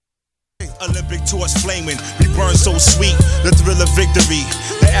Olympic torch flaming, we burn so sweet. The thrill of victory,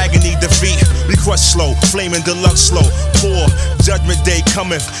 the agony defeat. We crush slow, flaming deluxe slow. Poor judgment day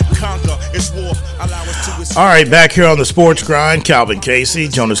cometh, conquer, it's war. Allow us to. All right, back here on the Sports Grind, Calvin Casey,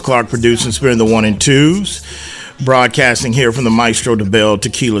 Jonas Clark producing, spinning the 1 and 2s. Broadcasting here from the Maestro de Bell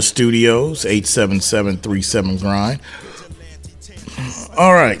Tequila Studios, 877-37-GRIND.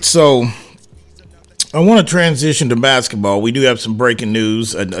 All right, so I want to transition to basketball. We do have some breaking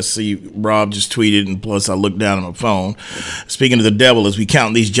news. I see Rob just tweeted, and plus I looked down at my phone. Speaking of the devil, as we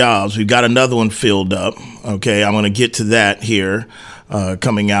count these jobs, we've got another one filled up. Okay, I'm going to get to that here,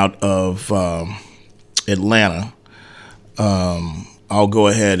 coming out of Atlanta. I'll go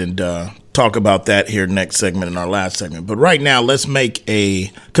ahead and talk about that here next segment in our last segment. But right now, let's make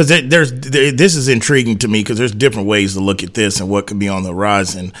because this is intriguing to me because there's different ways to look at this and what could be on the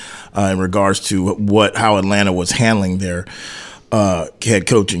horizon in regards to how Atlanta was handling their head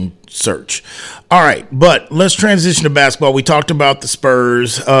coaching search. All right, but let's transition to basketball. We talked about the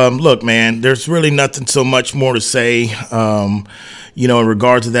Spurs. Look, man, there's really nothing so much more to say. In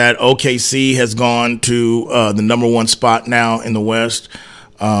regard to that, OKC has gone to the number 1 spot now in the West.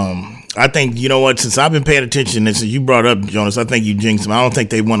 I think, you know what, since I've been paying attention, and since you brought up, Jonas, I think you jinxed them. I don't think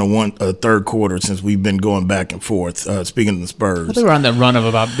they won a third quarter since we've been going back and forth, speaking of the Spurs. Well, they were on that run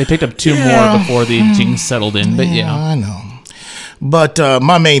of they picked up 2 more before the jinx settled in, but yeah. I know. But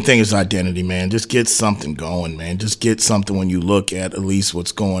my main thing is identity, man. Just get something going, man. Just get something when you look at least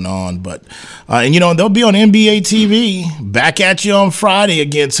what's going on. But, they'll be on NBA TV, back at you on Friday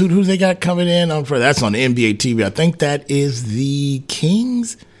against who they got coming in on Friday. That's on NBA TV. I think that is the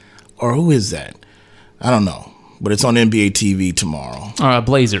Kings. Or who is that? I don't know. But it's on NBA TV tomorrow.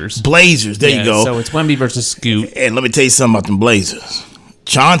 Blazers. There you go. So it's Wemby versus Scoot. And let me tell you something about them Blazers.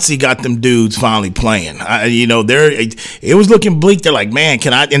 Chauncey got them dudes finally playing. It was looking bleak. They're like, man,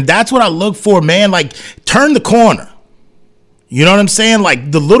 can I? And that's what I look for, man. Like, turn the corner. You know what I'm saying? Like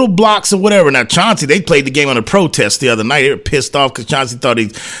the little blocks or whatever. Now, Chauncey, they played the game on a protest the other night. They were pissed off because Chauncey thought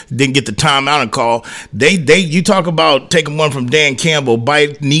he didn't get the timeout and call. You talk about taking one from Dan Campbell,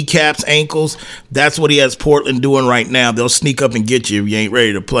 bite kneecaps, ankles. That's what he has Portland doing right now. They'll sneak up and get you if you ain't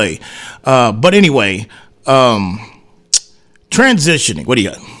ready to play. But anyway, transitioning. What do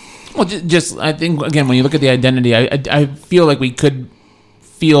you got? Well, just I think, again, when you look at the identity, I feel like we could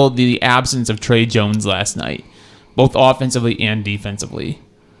feel the absence of Trey Jones last night, both offensively and defensively.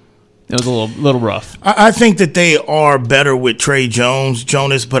 It was a little rough. I think that they are better with Trey Jones,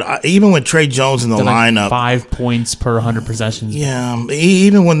 Jonas, but even with Trey Jones in the lineup. 5 points per 100 possessions. Yeah,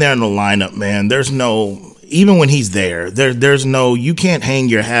 even when they're in the lineup, man, even when he's there's no, you can't hang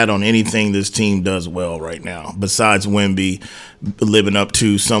your hat on anything this team does well right now, besides Wemby living up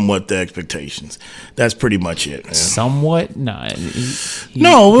to somewhat the expectations. That's pretty much it, man. Somewhat? No.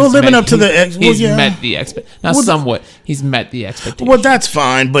 We're living up to the He's met the expectations. Not somewhat. He's met the expectations. Well, that's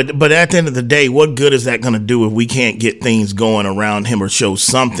fine, but at the end of the day, what good is that going to do if we can't get things going around him or show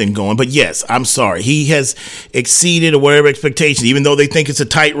something going? But yes, I'm sorry. He has exceeded or whatever expectations, even though they think it's a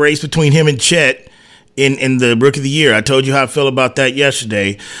tight race between him and Chet. In the Rookie of the Year. I told you how I feel about that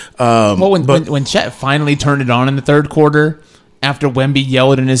yesterday. When Chet finally turned it on in the third quarter, after Wemby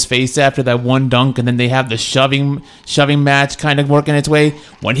yelled in his face after that one dunk, and then they have the shoving match kind of working its way.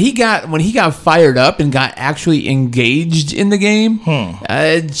 When he got fired up and got actually engaged in the game,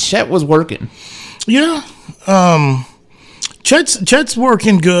 Chet was working. Yeah. Chet's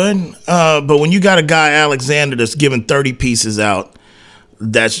working good, but when you got a guy, Alexander, that's giving 30 pieces out,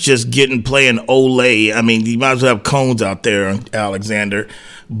 that's just playing Olay. I mean, you might as well have cones out there, Alexander.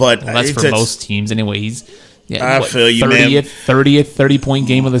 But that's for most teams anyway. He's I feel you, 30th 30-point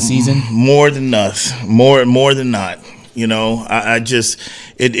game of the season. More than us. More than not. You know, I just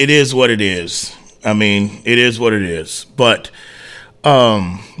it is what it is. I mean, it is what it is. But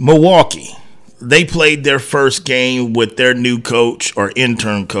Milwaukee, they played their first game with their new coach or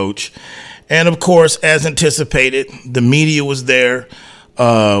intern coach. And, of course, as anticipated, the media was there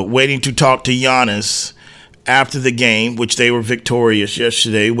waiting to talk to Giannis after the game, which they were victorious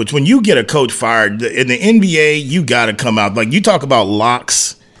yesterday, which when you get a coach fired, in the NBA, you got to come out. Like, you talk about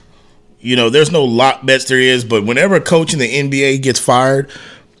locks. You know, there's no lock bets there is, but whenever a coach in the NBA gets fired,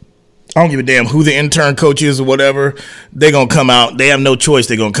 I don't give a damn who the intern coach is or whatever, they're going to come out. They have no choice.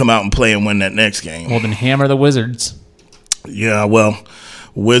 They're going to come out and play and win that next game. Well, then hammer the Wizards. Yeah, well,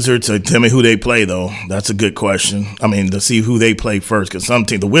 Wizards, tell me who they play, though. That's a good question. I mean, to see who they play first, because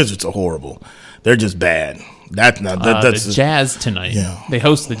the Wizards are horrible. They're just bad. That's the Jazz tonight. Yeah. They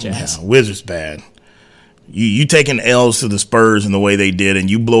host the Jazz. Yeah, Wizards bad. You taking L's to the Spurs in the way they did, and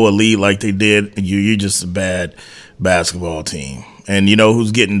you blow a lead like they did, you're just a bad basketball team. And you know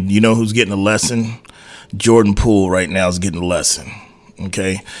who's getting a lesson? Jordan Poole right now is getting a lesson.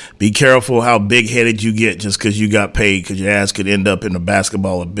 Okay, be careful how big-headed you get just because you got paid, because your ass could end up in the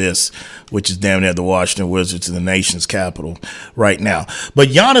basketball abyss, which is damn near the Washington Wizards in the nation's capital right now. But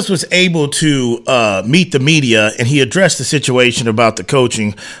Giannis was able to meet the media, and he addressed the situation about the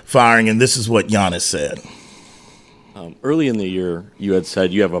coaching firing, and this is what Giannis said. Early in the year, you had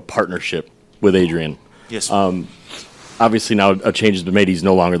said you have a partnership with Adrian. Yes. Obviously, now a change has been made. He's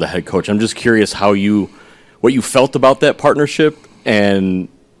no longer the head coach. I'm just curious what you felt about that partnership. And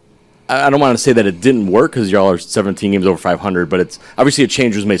I don't want to say that it didn't work because y'all are 17 games over 500, but it's obviously a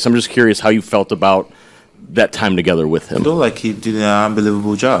change was made. So I'm just curious how you felt about that time together with him. I feel like he did an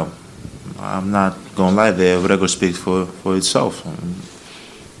unbelievable job. I'm not going to lie, the record speaks for itself.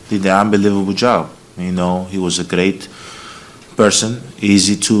 Did an unbelievable job. You know, he was a great person,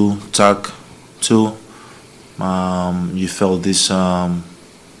 easy to talk to. You felt this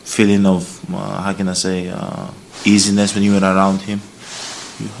feeling of, how can I say, easiness when you were around him.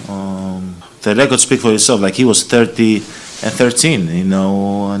 The record speaks for itself. Like, he was 30-13, you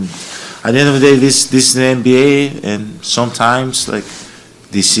know. And at the end of the day, this is the NBA, and sometimes like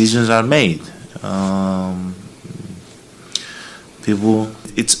decisions are made. People,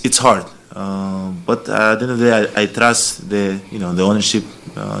 it's hard. But at the end of the day, I trust the ownership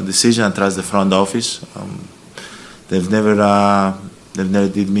decision. I trust the front office. They've never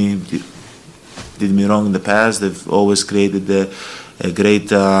did me wrong in the past. They've always created a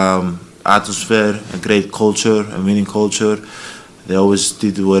great atmosphere, a great culture, a winning culture. They always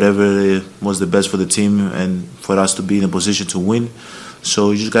did whatever was the best for the team and for us to be in a position to win.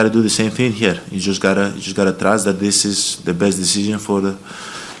 So you just got to do the same thing here. You just gotta trust that this is the best decision for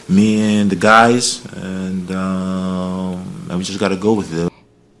me and the guys, and we just got to go with it.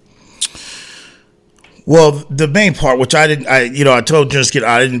 Well, the main part, which I told Jinsky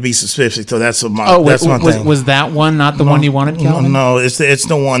I didn't be specific, so that's my thing. Was that one not the one you wanted, Calvin? No, it's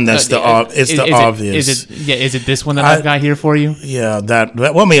the one that's obvious. Is it this one that I've got here for you? Yeah,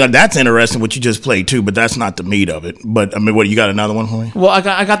 that's interesting what you just played too, but that's not the meat of it. But I mean, what, you got another one for me? Well,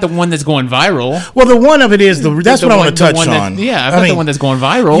 I got the one that's going viral. Well, the one of it is that's what I want to touch on. I've got the one that's going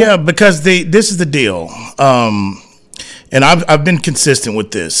viral. Yeah, because this is the deal. And I've been consistent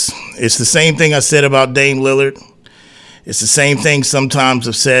with this. It's the same thing I said about Dame Lillard. It's the same thing sometimes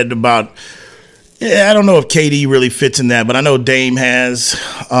I've said about, I don't know if KD really fits in that, but I know Dame has.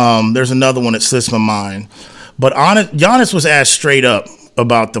 There's another one that slips my mind. But Giannis was asked straight up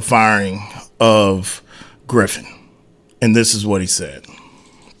about the firing of Griffin. And this is what he said.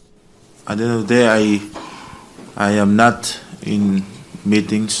 At the end of the day, I am not in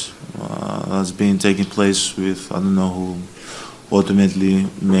meetings that's been taking place with, I don't know who ultimately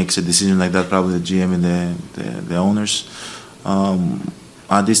makes a decision like that, probably the GM and the owners.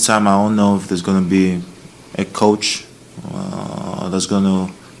 At this time, I don't know if there's going to be a coach that's going to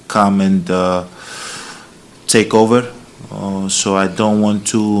come and take over. So I don't want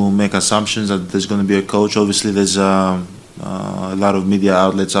to make assumptions that there's going to be a coach. Obviously, there's a lot of media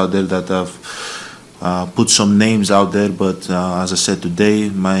outlets out there that have put some names out there, but as I said today,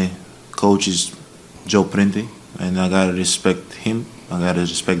 my coach is Joe Prunty, and I gotta respect him. I gotta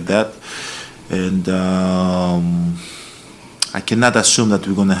respect that, and I cannot assume that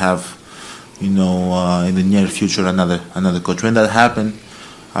we're gonna have, in the near future another coach. When that happens,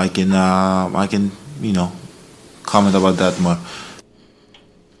 I can comment about that more.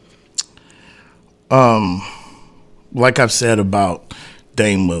 Like I've said about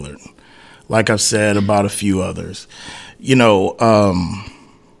Dame Lillard, like I've said about a few others,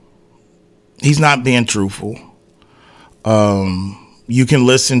 he's not being truthful. You can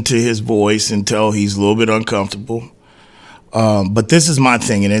listen to his voice and tell he's a little bit uncomfortable. But this is my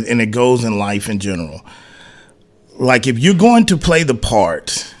thing, and it goes in life in general. Like, if you're going to play the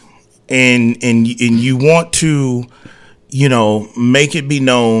part and you want to, make it be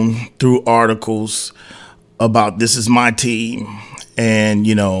known through articles about this is my team, and,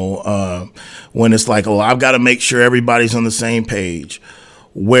 when it's like, I've got to make sure everybody's on the same page,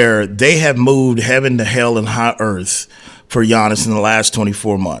 where they have moved heaven to hell and high earth for Giannis in the last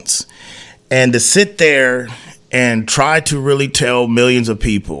 24 months. And to sit there and try to really tell millions of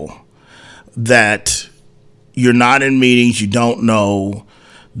people that you're not in meetings, you don't know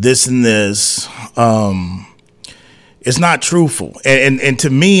this and this, it's not truthful. And to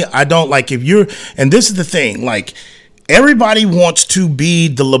me, I don't like, if you're, and this is the thing, like, everybody wants to be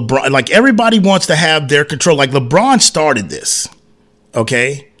the LeBron, like, everybody wants to have their control. Like, LeBron started this.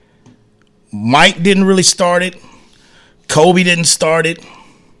 Okay, Mike didn't really start it. Kobe didn't start it.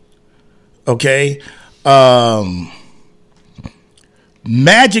 Okay,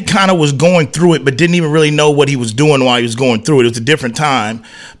 Magic kind of was going through it, but didn't even really know what he was doing while he was going through it. It was a different time.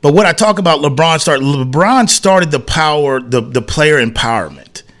 But what I talk about, LeBron started the power, the player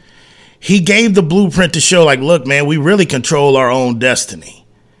empowerment. He gave the blueprint to show, like, look, man, we really control our own destiny.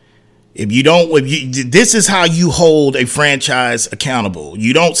 This is how you hold a franchise accountable.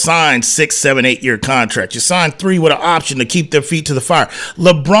 You don't sign 6, 7, 8 year contracts. You sign 3 with an option to keep their feet to the fire.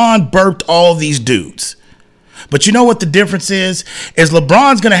 LeBron birthed all these dudes. But you know what the difference is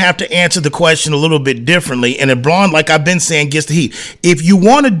LeBron's going to have to answer the question a little bit differently. And LeBron, like I've been saying, gets the heat. If you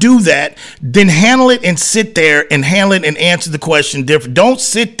want to do that, then handle it and sit there and handle it and answer the question different. Don't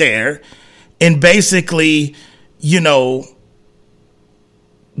sit there and basically,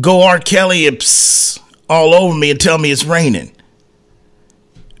 go R. Kelly and all over me and tell me it's raining.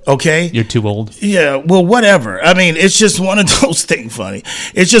 Okay? You're too old. Yeah, well, whatever. I mean, it's just one of those things, funny.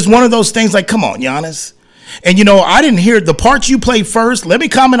 It's just one of those things like, come on, Giannis. And, I didn't hear the parts you played first. Let me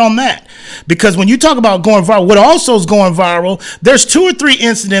comment on that. Because when you talk about going viral, what also is going viral, there's 2 or 3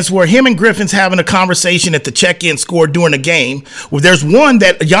 incidents where him and Griffin's having a conversation at the check-in score during the game. Well, there's one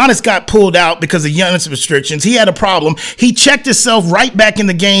that Giannis got pulled out because of Giannis restrictions. He had a problem. He checked himself right back in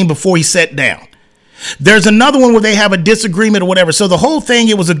the game before he sat down. There's another one where they have a disagreement or whatever. So the whole thing,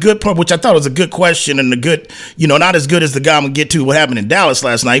 it was a good point, which I thought was a good question and a good, not as good as the guy I'm going to get to what happened in Dallas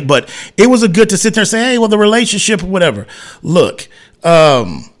last night, but it was a good to sit there and say, hey, well, the relationship or whatever. Look, let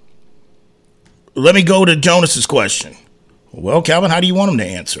me go to Jonas's question. Well, Calvin, how do you want him to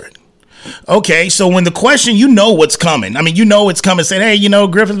answer it? Okay, so when the question, what's coming. I mean, it's coming, saying, hey,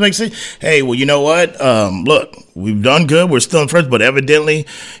 Griffin's makes it. Hey, well, you know what? Look, we've done good. We're still in first, but evidently,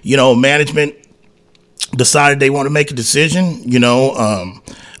 management decided they want to make a decision.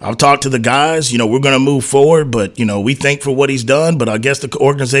 I've talked to the guys, we're going to move forward, but, we thank for what he's done, but I guess the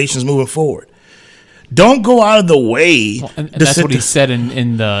organization's moving forward. Don't go out of the way. Well, and that's what he said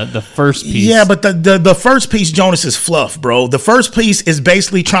in the first piece. Yeah, but the first piece, Jonas, is fluff, bro. The first piece is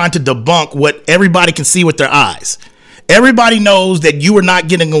basically trying to debunk what everybody can see with their eyes. Everybody knows that you are not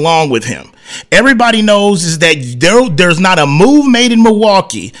getting along with him. Everybody knows is that there's not a move made in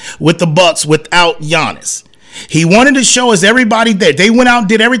Milwaukee with the Bucks without Giannis. He wanted to show us everybody there. They went out and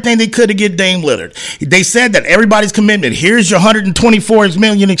did everything they could to get Dame Lillard. They said that everybody's commitment. Here's your $124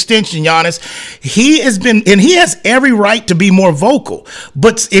 million extension, Giannis. He has every right to be more vocal.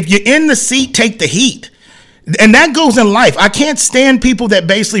 But if you're in the seat, take the heat. And that goes in life. I can't stand people that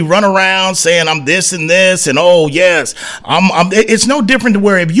basically run around saying I'm this and this and oh yes, it's no different to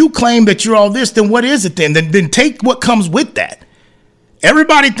where if you claim that you're all this, then what is it then? Then take what comes with that.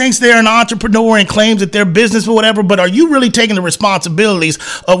 Everybody thinks they're an entrepreneur and claims that they're business or whatever, but are you really taking the responsibilities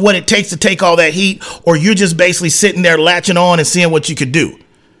of what it takes to take all that heat, or you're just basically sitting there latching on and seeing what you could do?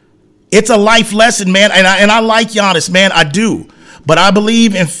 It's a life lesson, man, and I like Giannis, man, I do, but I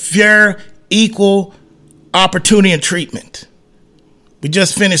believe in fair, equal opportunity and treatment. We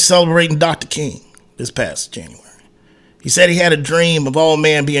just finished celebrating Dr. King this past January. He said he had a dream of all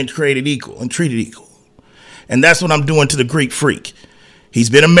men being created equal and treated equal. And that's what I'm doing to the Greek freak. He's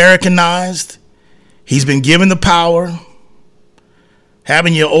been Americanized. He's been given the power.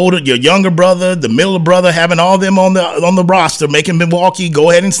 Having your younger brother, the middle brother, having all them on the roster, making Milwaukee go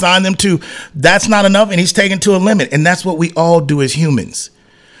ahead and sign them too. That's not enough, and he's taken to a limit. And that's what we all do as humans.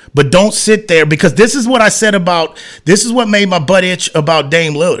 But don't sit there, because this is what I said this is what made my butt itch about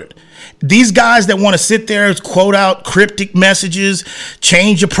Dame Lillard. These guys that want to sit there, quote out cryptic messages,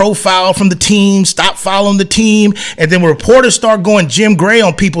 change your profile from the team, stop following the team, and then reporters start going Jim Gray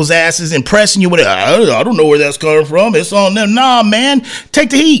on people's asses and pressing you with it. I don't know where that's coming from. It's on them. Nah, man, take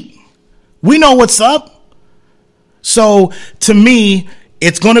the heat. We know what's up. So to me,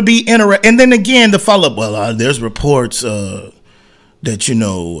 it's going to be interesting. And then again, the follow-up, well, there's reports that,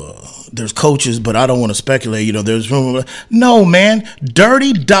 there's coaches, but I don't want to speculate, there's rumor. No, man,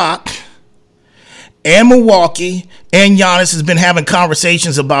 Dirty Doc and Milwaukee and Giannis has been having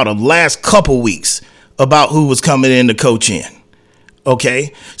conversations about the last couple weeks about who was coming in to coach in.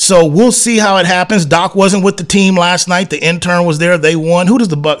 Okay, so we'll see how it happens. Doc wasn't with the team last night. The intern was there. They won. Who does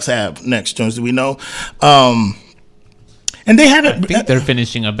the Bucks have next, Jones? Do we know? And they haven't. I think they're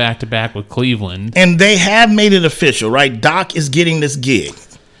finishing a back-to-back with Cleveland. And they have made it official, right? Doc is getting this gig.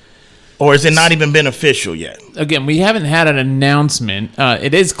 Or has it not even been official yet? Again, we haven't had an announcement.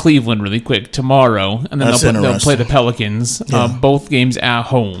 It is Cleveland really quick tomorrow, and then they'll play the Pelicans, both games at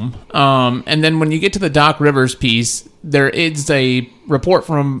home. And then when you get to the Doc Rivers piece, there is a report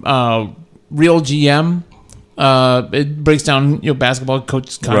from Real GM. It breaks down basketball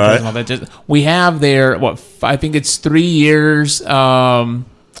coaches contracts and all that. We have there I think it's 3 years.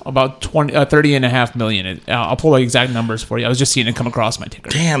 About 30.5 million. I'll pull the exact numbers for you. I was just seeing it come across my ticker.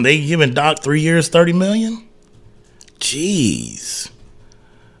 Damn, they giving Doc 3 years, $30 million? Jeez.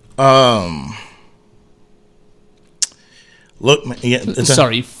 Look,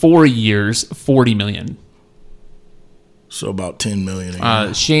 sorry, 4 years, $40 million. So about $10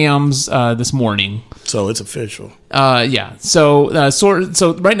 million. Shams this morning. So it's official. Yeah. So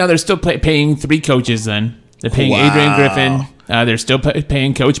right now they're still paying 3 coaches. Then they're paying Adrian Griffin. They're still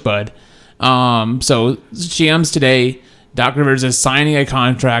paying Coach Bud. So Shams today, Doc Rivers is signing a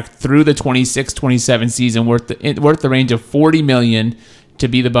contract through the 26-27 season worth the range of $40 million to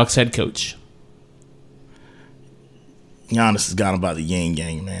be the Bucks head coach. Giannis has got him by the yin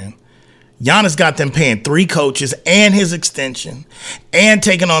yang, man. Giannis got them paying 3 coaches and his extension and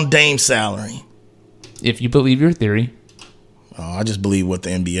taking on Dame's salary. If you believe your theory. I just believe what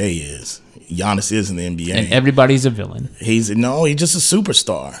the NBA is. Giannis is in the NBA. And everybody's a villain. He's just a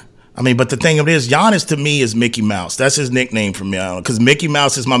superstar. I mean, but the thing of it is, Giannis to me is Mickey Mouse. That's his nickname for me, because Mickey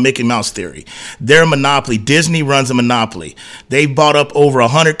Mouse is my Mickey Mouse theory. They're a monopoly. Disney runs a monopoly. They've bought up over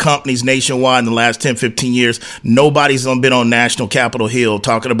 100 companies nationwide in the last 10, 15 years. Nobody's been on National Capitol Hill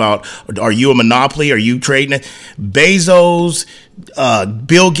talking about, are you a monopoly? Are you trading it? Bezos,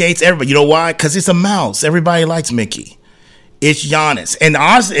 Bill Gates, everybody. You know why? Because it's a mouse. Everybody likes Mickey. It's Giannis.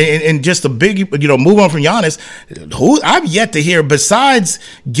 And just a big, move on from Giannis, who I've yet to hear, besides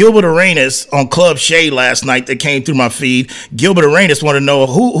Gilbert Arenas on Club Shade last night that came through my feed, Gilbert Arenas wanted to know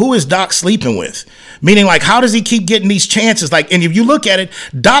who is Doc sleeping with? Meaning, like, how does he keep getting these chances? Like, and if you look at it,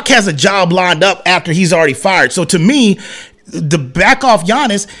 Doc has a job lined up after he's already fired. So to me, the back off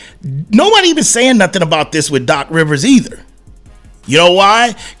Giannis, nobody even saying nothing about this with Doc Rivers either. You know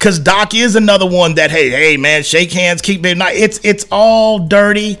why? Because Doc is another one that, hey, man, shake hands, keep it nice. It's all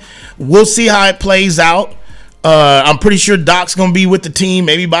dirty. We'll see how it plays out. I'm pretty sure Doc's going to be with the team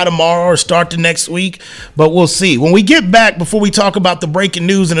maybe by tomorrow or start the next week, but we'll see. When we get back, before we talk about the breaking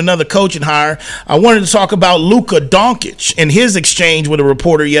news and another coaching hire, I wanted to talk about Luka Doncic and his exchange with a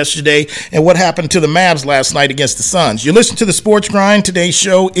reporter yesterday and what happened to the Mavs last night against the Suns. You listen to the Sports Grind. Today's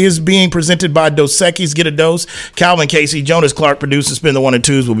show is being presented by Dos Equis. Get a dose. Calvin Casey, Jonas Clark produces Spin the 1 and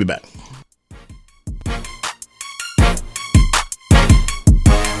 2s. We'll be back.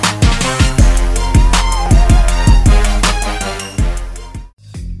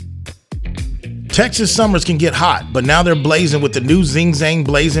 Texas summers can get hot, but now they're blazing with the new Zing Zang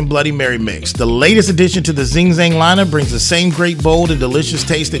Blazing Bloody Mary Mix. The latest addition to the Zing Zang lineup brings the same great, bold, and delicious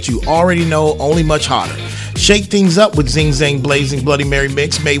taste that you already know, only much hotter. Shake things up with Zing Zang Blazing Bloody Mary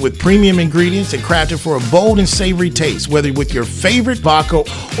Mix, made with premium ingredients and crafted for a bold and savory taste, whether with your favorite vodka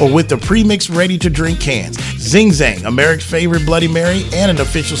or with the pre-mixed ready-to-drink cans. Zing Zang, America's favorite Bloody Mary and an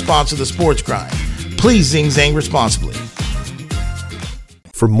official sponsor of the Sports Grind. Please Zing Zang responsibly.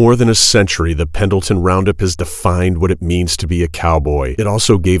 For more than a century, the Pendleton Roundup has defined what it means to be a cowboy. It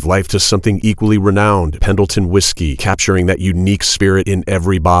also gave life to something equally renowned, Pendleton Whiskey, capturing that unique spirit in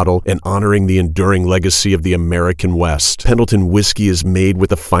every bottle and honoring the enduring legacy of the American West. Pendleton Whiskey is made with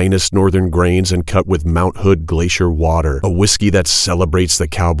the finest northern grains and cut with Mount Hood Glacier water, a whiskey that celebrates the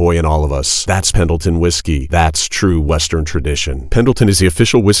cowboy in all of us. That's Pendleton Whiskey. That's true Western tradition. Pendleton is the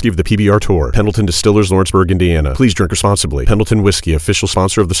official whiskey of the PBR Tour. Pendleton Distillers, Lawrenceburg, Indiana. Please drink responsibly. Pendleton Whiskey, official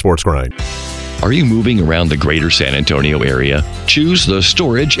sponsor of the Sports Grind. Are you moving around the greater San Antonio area? Choose the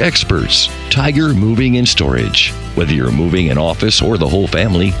storage experts, Tiger Moving and Storage. Whether you're moving an office or the whole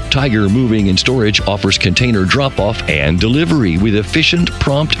family, Tiger Moving and Storage offers container drop-off and delivery with efficient,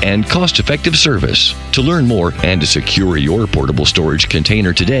 prompt, and cost-effective service. To learn more and to secure your portable storage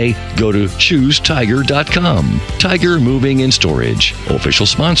container today, go to ChooseTiger.com. Tiger Moving and Storage, official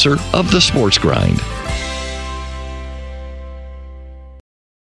sponsor of the Sports Grind.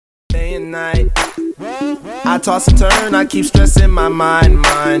 I toss and turn, I keep stressing my mind.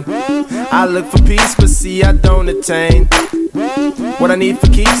 I look for peace, but see I don't attain what I need for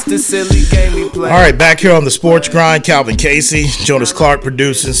keeps this silly game we play. All right, back here on the Sports Grind, Calvin Casey, Jonas Clark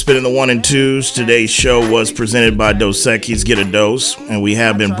producing, spinning the 1 and 2s. Today's show was presented by Dos Equis. Get a dose, and we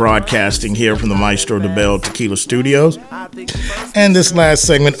have been broadcasting here from the Maestro de Bell Tequila Studios. And this last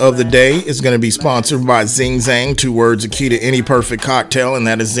segment of the day is going to be sponsored by Zing Zang. 2 words, a key to any perfect cocktail, and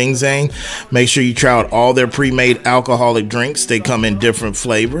that is Zing Zang. Make sure you try out all their pre-made alcoholic drinks. They come in different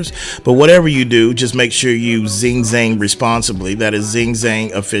flavors. But whatever you do, just make sure you Zing Zang responsibly. That is Zing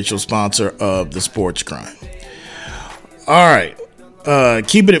Zang, official sponsor of the Sports Grind. All right.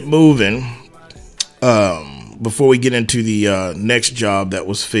 Keeping it moving. Before we get into the next job that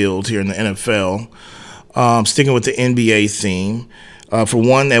was filled here in the NFL, sticking with the NBA theme. For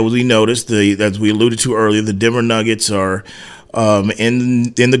one, that we noticed, as we alluded to earlier, the Denver Nuggets are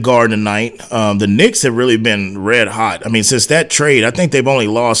in the Garden tonight. The Knicks have really been red hot. I mean, since that trade, I think they've only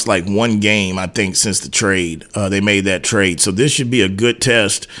lost like one game, I think, since the trade. They made that trade. So this should be a good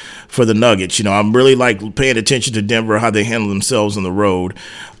test for the Nuggets. You know, I'm really like paying attention to Denver, how they handle themselves on the road.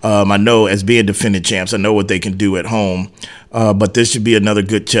 I know as being defending champs, I know what they can do at home. But this should be another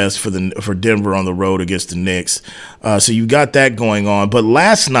good test for Denver on the road against the Knicks. So you got that going on. But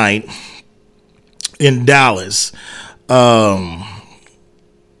last night in Dallas,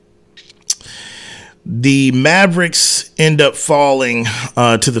 the Mavericks end up falling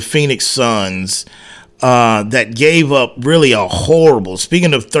to the Phoenix Suns. That gave up really a horrible.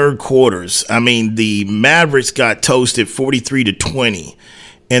 Speaking of third quarters, I mean, the Mavericks got toasted 43-20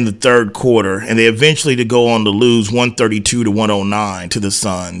 in the third quarter, and they eventually to go on to lose 132-109 to the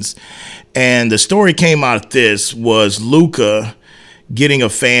Suns. And the story came out of this was Luka getting a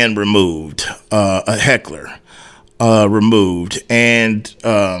fan removed, a heckler removed, and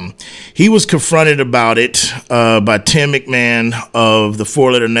he was confronted about it by Tim McMahon of the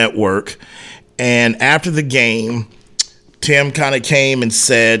 4-Letter Network. And after the game, Tim kind of came and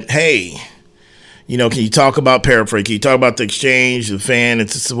said, hey, you know, can you talk about paraphrase? Can you talk about the exchange, the fan,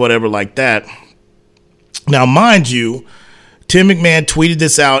 and whatever like that? Now, mind you, Tim McMahon tweeted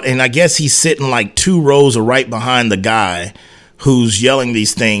this out, and I guess he's sitting like 2 rows or right behind the guy who's yelling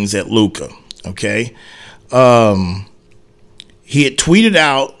these things at Luka, okay? He had tweeted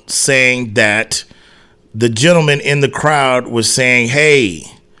out saying that the gentleman in the crowd was saying, hey,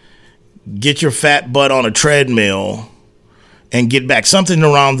 get your fat butt on a treadmill and get back. Something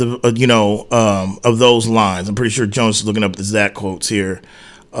around the, of those lines. I'm pretty sure Jones is looking up the exact quotes here,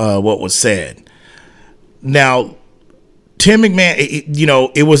 what was said. Now, Tim McMahon,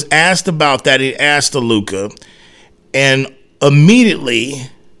 it was asked about that. It asked to Luka, and immediately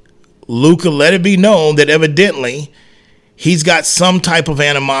Luka let it be known that evidently he's got some type of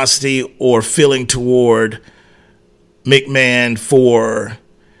animosity or feeling toward McMahon for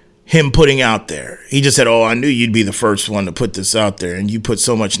him putting out there. He just said, I knew you'd be the first one to put this out there, and you put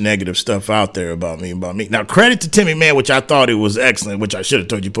so much negative stuff out there about me. Now, credit to Tim McMahon, which I thought it was excellent, which I should have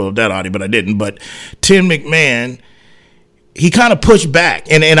told you to pull up that audio, but I didn't. But Tim McMahon, he kind of pushed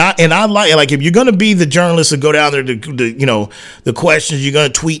back, and I like if you're going to be the journalist to go down there to the questions, you're going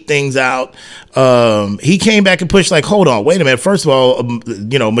to tweet things out. He came back and pushed like, hold on, wait a minute. First of all,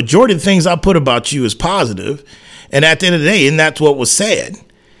 majority of the things I put about you is positive, and at the end of the day, and that's what was said.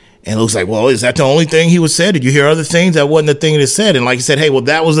 And it looks like, well, is that the only thing he was said? Did you hear other things? That wasn't the thing that said. And like he said, hey, well,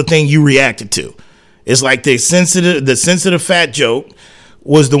 that was the thing you reacted to. It's like the sensitive fat joke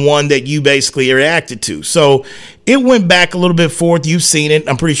was the one that you basically reacted to. So it went back a little bit forth. You've seen it.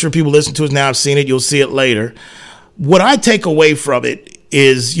 I'm pretty sure people listen to us now have seen it. You'll see it later. What I take away from it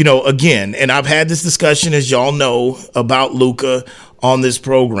is, again, and I've had this discussion, as y'all know, about Luka on this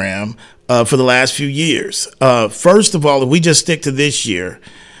program for the last few years. First of all, if we just stick to this year,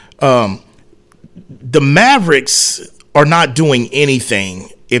 the Mavericks are not doing anything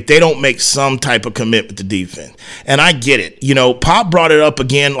if they don't make some type of commitment to defense. And I get it. Pop brought it up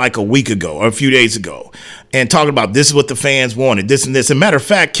again like a week ago or a few days ago and talking about this is what the fans wanted, this and this. As a matter of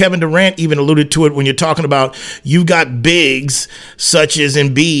fact, Kevin Durant even alluded to it when you're talking about you've got bigs such as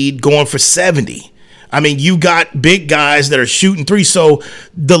Embiid going for 70. I mean, you got big guys that are shooting threes. So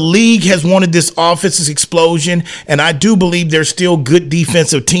the league has wanted this offensive explosion, and I do believe there's still good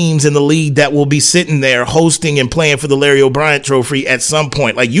defensive teams in the league that will be sitting there hosting and playing for the Larry O'Brien Trophy at some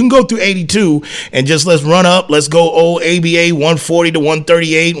point. Like, you can go through 82 and just let's run up. Let's go ABA 140 to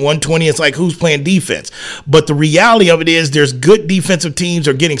 138, 120. It's like, who's playing defense? But the reality of it is there's good defensive teams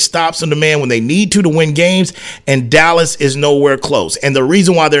are getting stops on demand when they need to win games, and Dallas is nowhere close. And the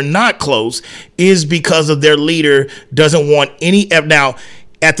reason why they're not close is because of their leader doesn't want any. Now,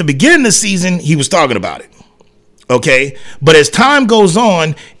 at the beginning of the season, he was talking about it, okay? But as time goes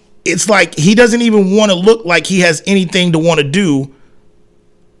on, it's like he doesn't even want to look like he has anything to want to do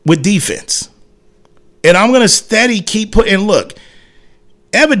with defense. And I'm going to steady keep putting, look,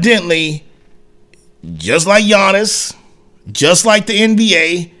 evidently, just like Giannis, just like the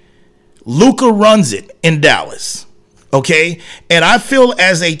NBA, Luka runs it in Dallas. Okay, and I feel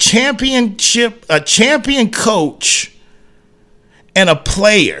as a champion coach and a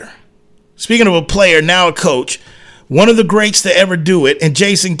player, speaking of a player, now a coach, one of the greats to ever do it, and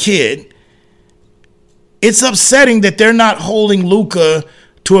Jason Kidd, it's upsetting that they're not holding Luka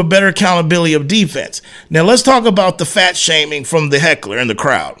to a better accountability of defense. Now, let's talk about the fat shaming from the heckler in the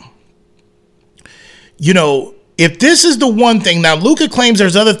crowd. If this is the one thing, now Luka claims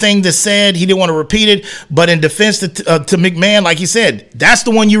there's other things that said he didn't want to repeat it, but in defense to McMahon, like he said, that's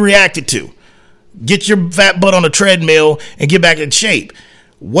the one you reacted to. Get your fat butt on a treadmill and get back in shape.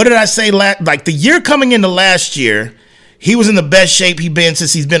 What did I say? Like the year coming into last year, he was in the best shape he's been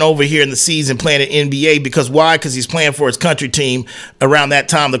since he's been over here in the season playing in NBA. Because why? Because he's playing for his country team around that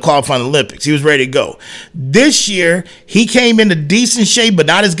time to qualify in the Olympics. He was ready to go. This year, he came into decent shape, but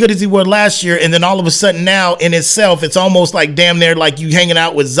not as good as he was last year. And then all of a sudden now, in itself, it's almost like damn near like you hanging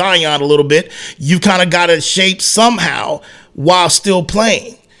out with Zion a little bit. You've kind of got a shape somehow while still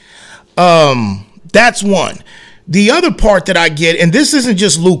playing. That's one. The other part that I get, and this isn't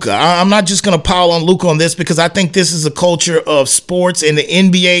just Luka. I'm not just going to pile on Luka on this because I think this is a culture of sports and the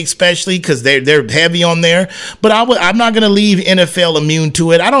NBA especially because they're heavy on there. But I'm not going to leave NFL immune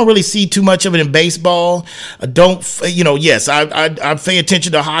to it. I don't really see too much of it in baseball. I pay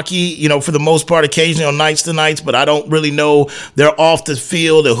attention to hockey, for the most part, occasionally on nights to nights, but I don't really know they're off the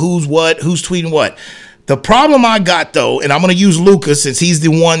field or who's tweeting what. The problem I got, though, and I'm going to use Luka since he's the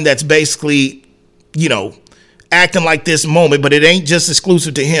one that's basically, acting like this moment, but it ain't just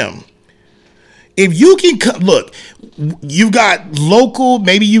exclusive to him. If you can look, you've got local,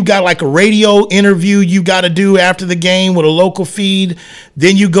 maybe you got like a radio interview you got to do after the game with a local feed.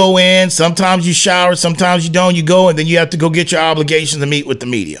 Then you go in. Sometimes you shower, sometimes you don't. You go, and then you have to go get your obligations to meet with the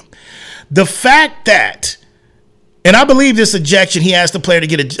media. The fact that, and I believe this ejection, he asked the fan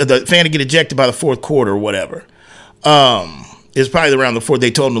to get ejected by the fourth quarter or whatever. It's probably around the fourth.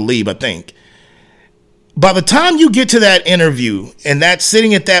 They told him to leave, I think. By the time you get to that interview and that's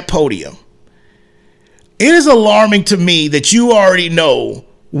sitting at that podium, it is alarming to me that you already know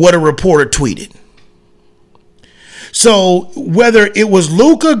what a reporter tweeted. So whether it was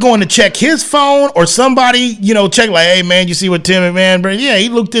Luka going to check his phone or somebody, check like, hey, man, you see what Tim McMahon, bro? Yeah, he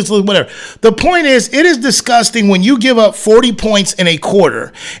looked this, look, whatever. The point is, it is disgusting when you give up 40 points in a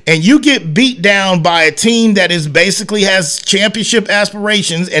quarter and you get beat down by a team that is basically has championship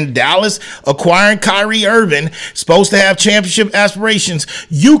aspirations, and Dallas acquiring Kyrie Irving, supposed to have championship aspirations.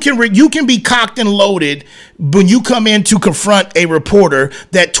 You can be cocked and loaded when you come in to confront a reporter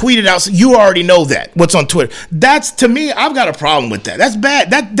that tweeted out. So you already know that, what's on Twitter. That's, to me, I've got a problem with that. That's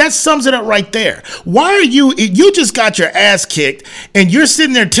bad. That sums it up right there. Why are you just got your ass kicked and you're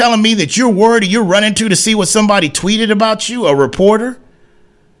sitting there telling me that you're worried or you're running to see what somebody tweeted about you, a reporter?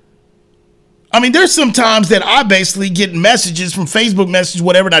 I mean, there's some times that I basically get messages from Facebook messages,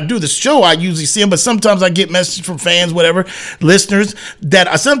 whatever, and I do the show, I usually see them, but sometimes I get messages from fans, whatever, listeners,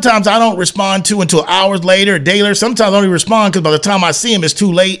 that sometimes I don't respond to until hours later, a day later. Sometimes I don't even respond because by the time I see them, it's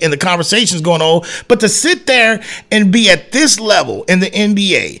too late and the conversation's going on. But to sit there and be at this level in the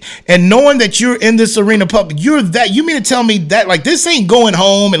NBA and knowing that you're in this arena public, you mean to tell me that, like, this ain't going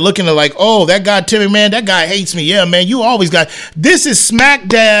home and looking at like, oh, that guy, Timmy, man, that guy hates me. Yeah, man, you always got, this is smack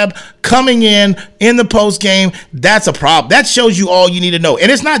dab coming in the post game. That's a problem. That shows you all you need to know.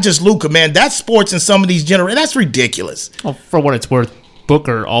 And it's not just Luka, man. That's sports in some of these generations. That's ridiculous. Well, for what it's worth,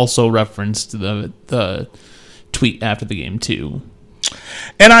 Booker also referenced the tweet after the game too.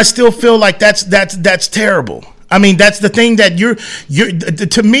 And I still feel like that's terrible. I mean, that's the thing that you're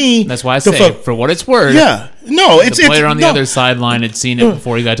to me. That's why I say, for what it's worth. Yeah. No, the player on the other sideline had seen it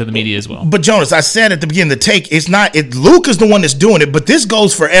before he got to the media as well. But Jonas, I said at the beginning, Luka's the one that's doing it, but this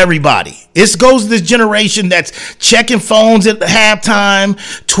goes for everybody. This goes to this generation that's checking phones at halftime,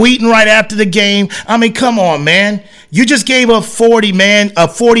 tweeting right after the game. I mean, come on, man. You just gave up 40, man, a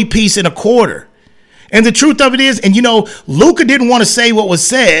 40 piece in a quarter. And the truth of it is, and Luka didn't want to say what was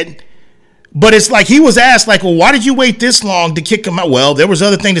said. But it's like he was asked, like, well, why did you wait this long to kick him out? Well, there was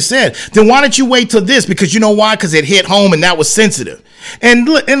other things to said. Then why didn't you wait till this? Because you know why? Because it hit home and that was sensitive. And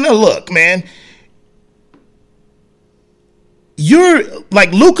look, man, you're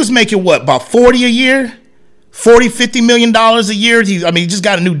like Luka's making what, about 40 a year? $50 million a year? He just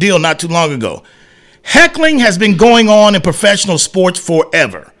got a new deal not too long ago. Heckling has been going on in professional sports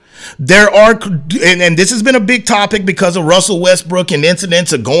forever. There are, and this has been a big topic because of Russell Westbrook and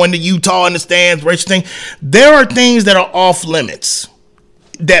incidents of going to Utah in the stands, rich thing. There are things that are off limits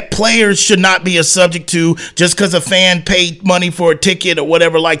that players should not be a subject to just because a fan paid money for a ticket or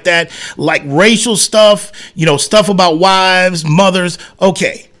whatever like that, like racial stuff, stuff about wives, mothers.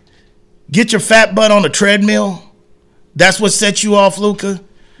 Okay, get your fat butt on a treadmill. That's what sets you off, Luka.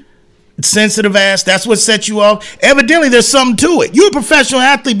 Sensitive ass, that's what set you off. Evidently there's something to it. You're a professional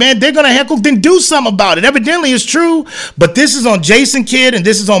athlete, man. They're gonna heckle, then do something about it. Evidently it's true, but this is on Jason Kidd and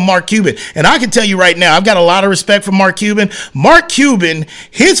this is on Mark Cuban. And I can tell you right now, I've got a lot of respect for Mark Cuban. Mark Cuban,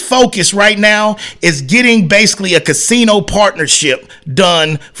 his focus right now is getting basically a casino partnership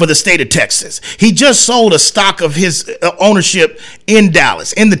done for the state of Texas. He just sold a stock of his ownership in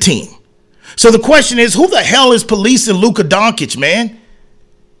Dallas, in the team. So the question is, who the hell is policing Luka Doncic, man?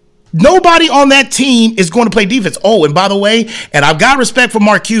 Nobody on that team is going to play defense. Oh, and by the way, and I've got respect for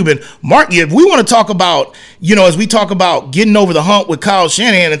Mark Cuban. Mark, if we want to talk about, as we talk about getting over the hump with Kyle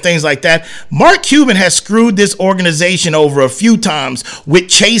Shanahan and things like that, Mark Cuban has screwed this organization over a few times with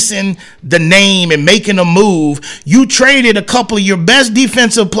chasing the name and making a move. You traded a couple of your best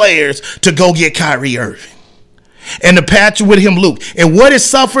defensive players to go get Kyrie Irving and to patch with him Luke. And what has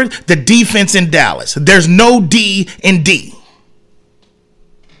suffered? The defense in Dallas. There's no D in D.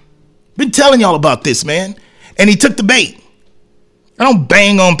 Been telling y'all about this, man. And he took the bait. I don't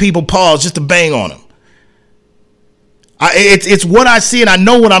bang on people, pause, just to bang on them. It's what I see, and I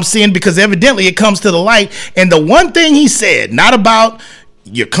know what I'm seeing because evidently it comes to the light. And the one thing he said, not about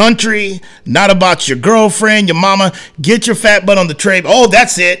your country, not about your girlfriend, your mama, get your fat butt on the tray. Oh,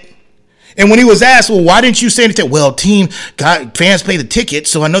 that's it. And when he was asked, well, why didn't you say anything? Well, fans pay the ticket,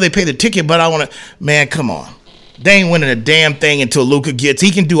 so I know they pay the ticket, but I want to, man, come on. They ain't winning a damn thing until Luka gets. He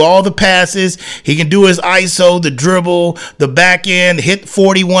can do all the passes. He can do his ISO, the dribble, the back end, hit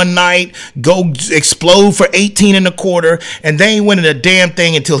 40 one night, go explode for 18 in the quarter, and they ain't winning a damn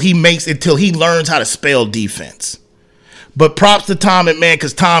thing until he learns how to spell defense. But props to Tom and man,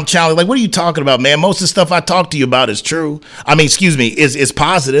 because Tom challenged, like, what are you talking about, man? Most of the stuff I talk to you about is true. Is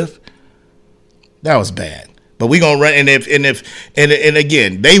positive. That was bad. But we gonna run, and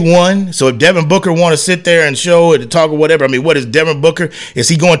again, they won. So if Devin Booker want to sit there and show it, talk or whatever, what is Devin Booker? Is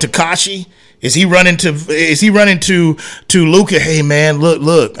he going to Kashi? Is he running to Luka? Hey man,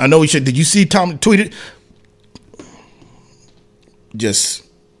 look. I know we should. Did you see Tom tweeted? Just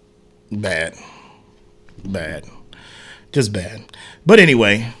bad, just bad. But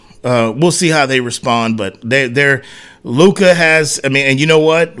anyway, we'll see how they respond. But they're. Luka has, and you know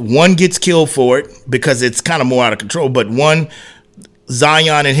what? One gets killed for it because it's kind of more out of control. But one,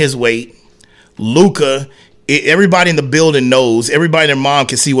 Zion and his weight, Luka, everybody in the building knows, everybody and their mom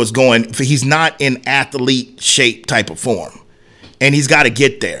can see what's going. He's not in athlete shape type of form. And he's got to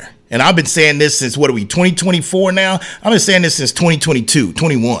get there. And I've been saying this since, 2024 now? I've been saying this since 2022,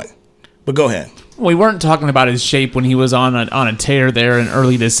 21. But go ahead. We weren't talking about his shape when he was on a tear there in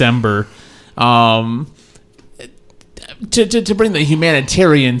early December. To bring the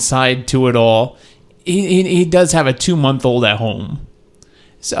humanitarian side to it all, he does have a 2-month-old at home.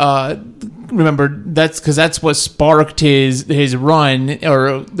 So, remember, that's what sparked his run,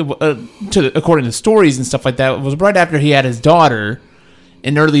 or according to stories and stuff like that. It was right after he had his daughter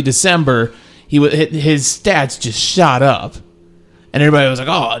in early December. His stats just shot up, and everybody was like,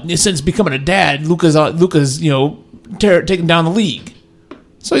 "Oh, since becoming a dad, Luka's taking down the league."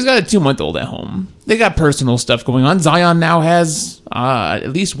 So he's got a 2-month-old at home. They got personal stuff going on. Zion now has at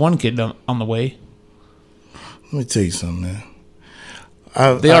least one kid on the way. Let me tell you something, man.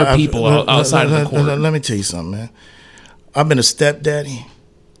 People outside of the court. Let me tell you something, man. I've been a stepdaddy.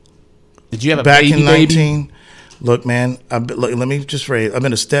 Did you have a back baby? In 19? Look, man. Let me just phrase. I've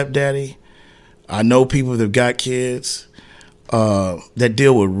been a stepdaddy. I know people that have got kids that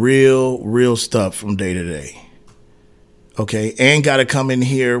deal with real stuff from day to day. Okay, and got to come in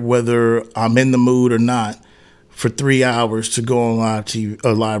here whether I'm in the mood or not for 3 hours to go on live TV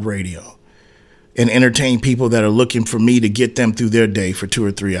or live radio and entertain people that are looking for me to get them through their day for 2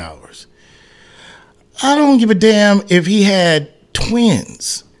 or 3 hours. I don't give a damn if he had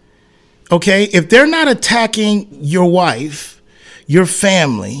twins. Okay, if they're not attacking your wife, your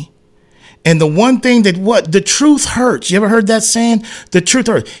family, and the one thing the truth hurts. You ever heard that saying? The truth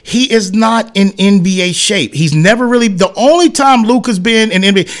hurts. He is not in NBA shape. He's never really, the only time Luka's been in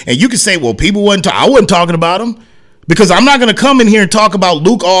NBA, and you can say, well, I wasn't talking about him because I'm not going to come in here and talk about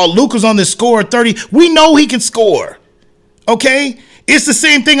Luka. Oh, Luka's on this score 30. We know he can score. Okay? It's the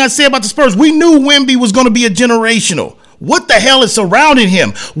same thing I say about the Spurs. We knew Wemby was going to be a generational. What the hell is surrounding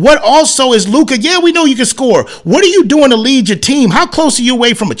him? What also is Luka? Yeah, we know you can score. What are you doing to lead your team? How close are you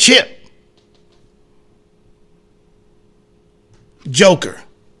away from a chip? Joker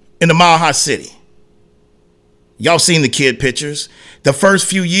in the Mile High City. Y'all seen the kid pictures. The first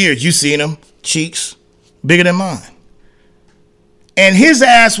few years, you seen him. Cheeks bigger than mine. And his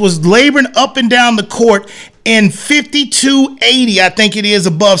ass was laboring up and down the court in 5280, I think it is,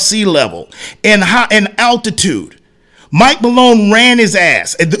 above sea level, in altitude. Mike Malone ran his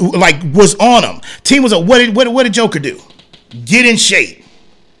ass, was on him. Team was what did Joker do? Get in shape.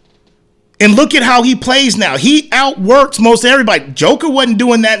 And look at how he plays now. He outworks most everybody. Joker wasn't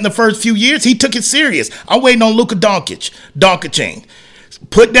doing that in the first few years. He took it serious. I'm waiting on Luka Doncic.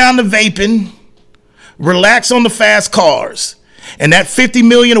 Put down the vaping. Relax on the fast cars. And that $50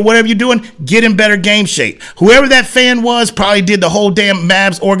 million or whatever you're doing, get in better game shape. Whoever that fan was probably did the whole damn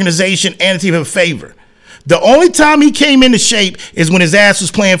Mavs organization and the team a favor. The only time he came into shape is when his ass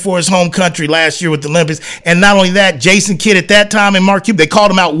was playing for his home country last year with the Olympics. And not only that, Jason Kidd at that time and Mark Cuban, they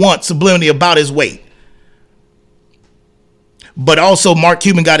called him out once subliminally about his weight. But also Mark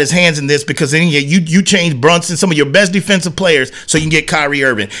Cuban got his hands in this because then you changed Brunson, some of your best defensive players, so you can get Kyrie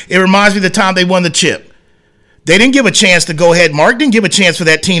Irving. It reminds me of the time they won the chip. They didn't give a chance to go ahead. Mark didn't give a chance for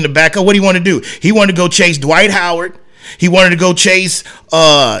that team to back up. What did he want to do? He wanted to go chase Dwight Howard. He wanted to go chase,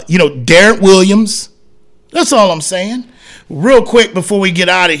 Darren Williams. That's all I'm saying. Real quick before we get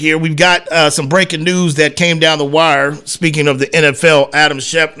out of here, we've got some breaking news that came down the wire. Speaking of the NFL, Adam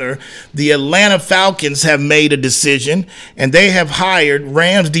Schefter, the Atlanta Falcons have made a decision, and they have hired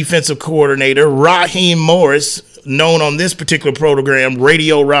Rams defensive coordinator Raheem Morris, known on this particular program,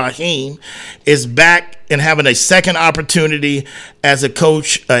 Radio Raheem, is back and having a second opportunity as a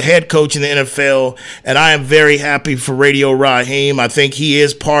head coach in the NFL. And I am very happy for Radio Raheem. I think he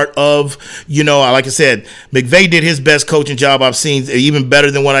is part of, like I said, McVay did his best coaching job I've seen, even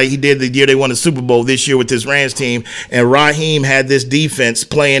better than what he did the year they won the Super Bowl this year with this Rams team. And Raheem had this defense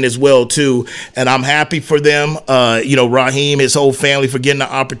playing as well, too. And I'm happy for them. Raheem, his whole family, for getting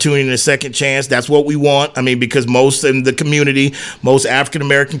the opportunity and a second chance. That's what we want. I mean, because most in the community, most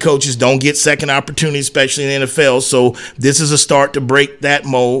African-American coaches don't get second opportunities, especially in the NFL. So this is a start to break that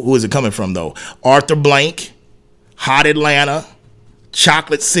mold. Who is it coming from, though? Arthur Blank, hot Atlanta,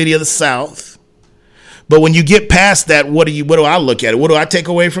 chocolate city of the South. But when you get past that, what do I look at it? What do I take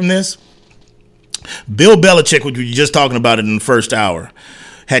away from this? Bill Belichick, which we were just talking about it in the first hour,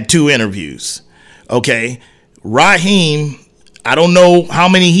 had 2 interviews. Okay. Raheem, I don't know how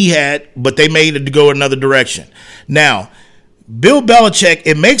many he had, but they made it to go another direction. Now, Bill Belichick,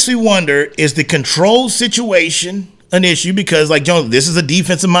 it makes me wonder, is the control situation an issue? Because, like Jones, this is a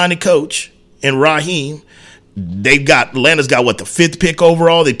defensive-minded coach, and Raheem, Atlanta's got, the 5th pick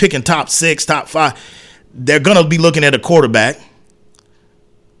overall? They're picking top 6, top 5. They're going to be looking at a quarterback.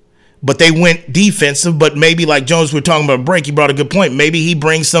 But they went defensive, but maybe like Jones, we're talking about break, he brought a good point. Maybe he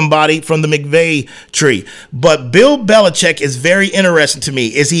brings somebody from the McVay tree. But Bill Belichick is very interesting to me.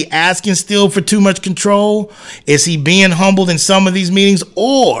 Is he asking still for too much control? Is he being humbled in some of these meetings?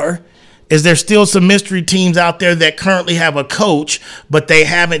 Or is there still some mystery teams out there that currently have a coach, but they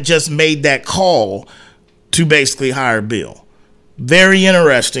haven't just made that call to basically hire Bill? Very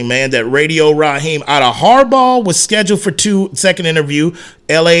interesting, man, that Radio Raheem out of Harbaugh was scheduled for second interview.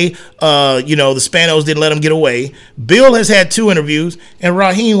 L.A., the Spanos didn't let him get away. Bill has had 2 interviews, and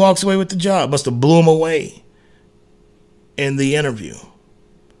Raheem walks away with the job. Must have blew him away in the interview.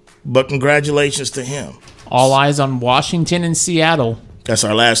 But congratulations to him. All eyes on Washington and Seattle. That's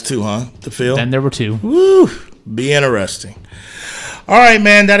our last 2, huh, to Phil? Then there were 2. Woo, be interesting. All right,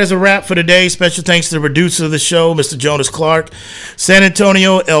 man, that is a wrap for today. Special thanks to the producer of the show, Mr. Jonas Clark. San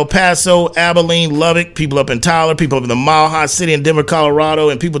Antonio, El Paso, Abilene, Lubbock, people up in Tyler, people up in the Mile High City in Denver, Colorado,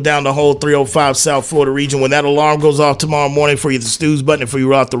 and people down the whole 305 South Florida region. When that alarm goes off tomorrow morning for you, the snooze button, and for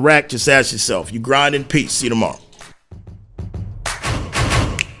you off the rack, just ask yourself, you grind in peace. See you tomorrow.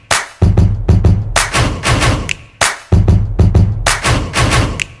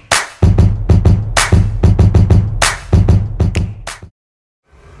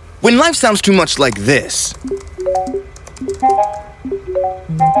 When life sounds too much like this,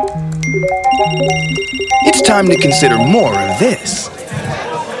 it's time to consider more of this.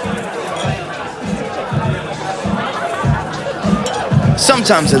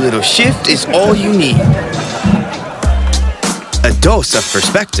 Sometimes a little shift is all you need. A dose of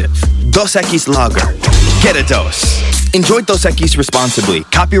perspective. Dos Equis Lager. Get a dose. Enjoy Dos Equis responsibly.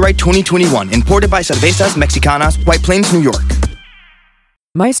 Copyright 2021. Imported by Cervezas Mexicanas, White Plains, New York.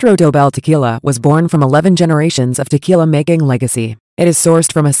 Maestro Dobel Tequila was born from 11 generations of tequila-making legacy. It is sourced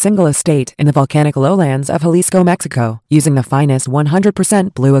from a single estate in the volcanic lowlands of Jalisco, Mexico, using the finest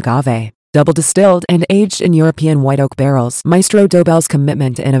 100% blue agave. Double distilled and aged in European white oak barrels, Maestro Dobel's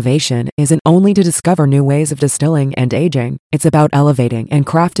commitment to innovation isn't only to discover new ways of distilling and aging, it's about elevating and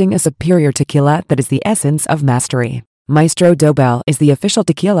crafting a superior tequila that is the essence of mastery. Maestro Dobel is the official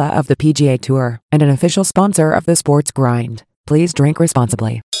tequila of the PGA Tour and an official sponsor of the Sports Grind. Please drink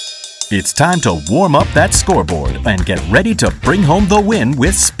responsibly. It's time to warm up that scoreboard and get ready to bring home the win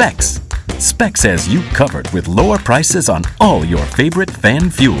with Specs. Specs has you covered with lower prices on all your favorite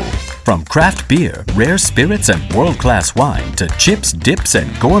fan fuel. From craft beer, rare spirits, and world-class wine to chips, dips,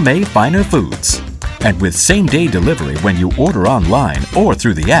 and gourmet finer foods. And with same-day delivery when you order online or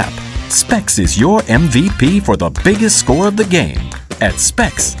through the app, Specs is your MVP for the biggest score of the game. At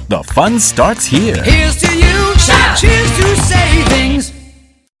Specs, the fun starts here. Here's to you, cheers to savings.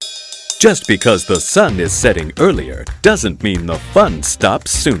 Just because the sun is setting earlier doesn't mean the fun stops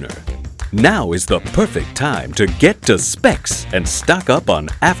sooner. Now is the perfect time to get to Specs and stock up on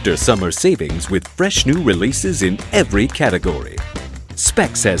after-summer savings with fresh new releases in every category.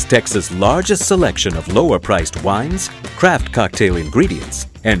 Specs has Texas' largest selection of lower-priced wines, craft cocktail ingredients,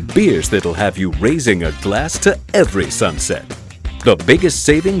 and beers that'll have you raising a glass to every sunset. The biggest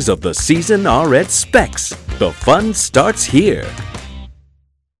savings of the season are at Specs. The fun starts here.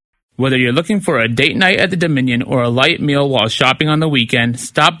 Whether you're looking for a date night at the Dominion or a light meal while shopping on the weekend,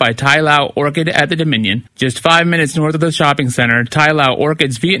 stop by Thai Lao Orchid at the Dominion. Just 5 minutes north of the shopping center, Thai Lao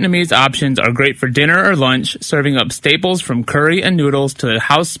Orchid's Vietnamese options are great for dinner or lunch, serving up staples from curry and noodles to the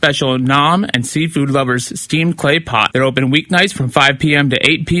house special Nam and seafood lovers' steamed clay pot. They're open weeknights from 5 p.m. to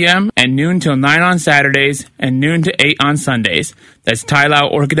 8 p.m. and noon till 9 on Saturdays and noon to 8 on Sundays. That's Thai Lao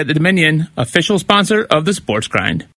Orchid at the Dominion, official sponsor of the Sports Grind.